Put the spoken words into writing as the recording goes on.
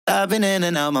I've been in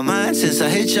and out my mind since I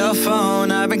hit your phone.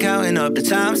 I've been counting up the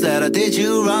times that I did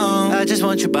you wrong. I just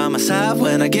want you by my side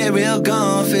when I get real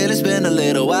gone. Feel it's been a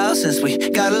little while since we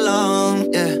got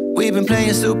along. Yeah, we've been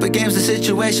playing stupid games, the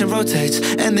situation rotates.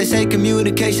 And they say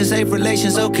communication, safe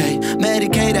relations, okay.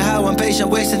 Medicated how I'm patient,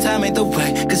 wasting time ain't the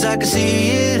way. Cause I can see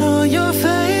it on your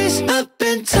face. I've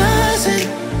been tossing,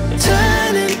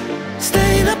 turning,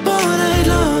 staying up all night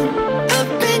long.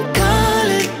 I've been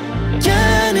calling,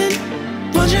 yearning,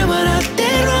 wondering what I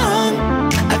did wrong.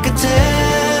 I could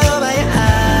tell by your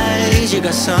eyes you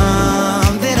got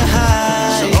something to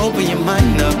hide. So open your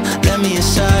mind up, let me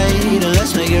inside, and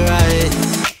let's make it right.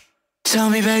 Tell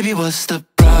me baby, what's the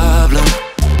problem?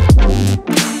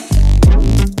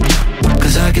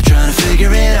 Cause I keep trying to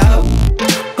figure it out.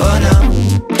 Oh no,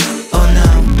 oh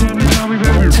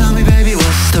no. Tell me baby,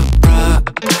 what's the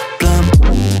problem?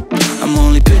 I'm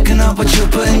only picking up what you're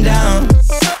putting down.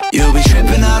 You'll be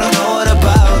tripping, I don't know what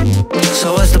about.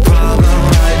 So what's the problem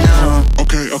right now?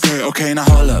 Okay, now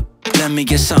hold up. Let me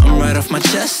get something right off my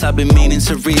chest. I've been meaning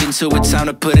to read into it, time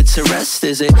to put it to rest.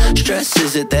 Is it stress?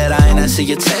 Is it that I ain't answer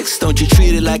your text? Don't you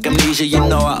treat it like amnesia, you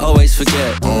know I always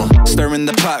forget. Stirring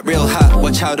the pot real hot,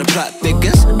 watch how the plot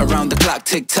thickens. Around the clock,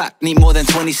 tick tock, need more than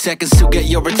 20 seconds to get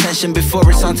your attention before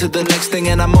it's on to the next thing.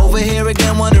 And I'm over here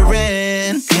again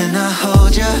wondering, can I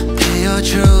hold ya, hear your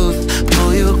truth,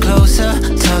 pull you closer,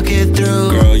 talk it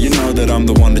through? Girl, you know that I'm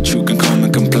the one that you can come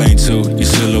and complain to. Your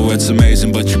silhouette's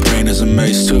amazing, but your brain is a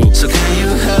maze too. So can you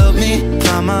help me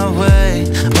find my way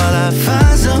while I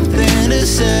find something to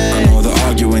say? I know the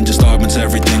arguing just augments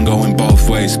everything going both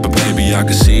ways, but baby, I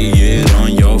can see it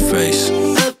on your face.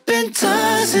 I've been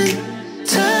tossing,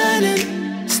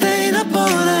 turning, staying up all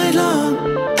night long.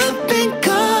 I've been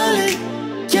calling,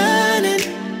 yearning,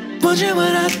 wondering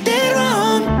what I did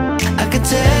wrong. I could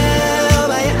tell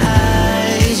by your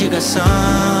eyes you got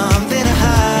something to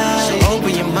hide. So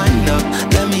open your mind up,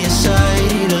 let me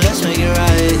inside, and let's make it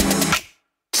right.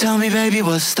 Tell me baby,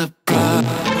 what's the problem?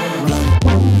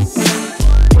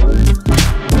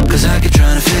 Cause I keep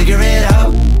trying to figure it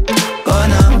out.